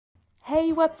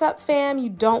Hey, what's up, fam? You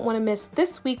don't want to miss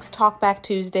this week's Talkback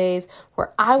Tuesdays,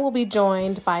 where I will be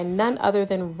joined by none other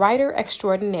than writer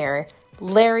extraordinaire,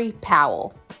 Larry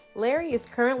Powell. Larry is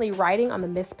currently writing on the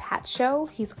Miss Pat Show.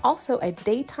 He's also a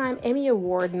Daytime Emmy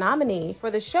Award nominee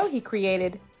for the show he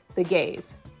created, The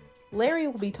Gays. Larry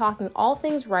will be talking all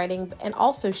things writing and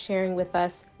also sharing with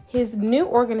us his new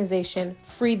organization,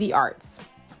 Free the Arts.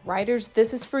 Writers,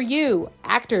 this is for you.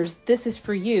 Actors, this is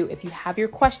for you. If you have your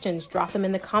questions, drop them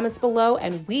in the comments below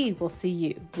and we will see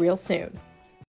you real soon.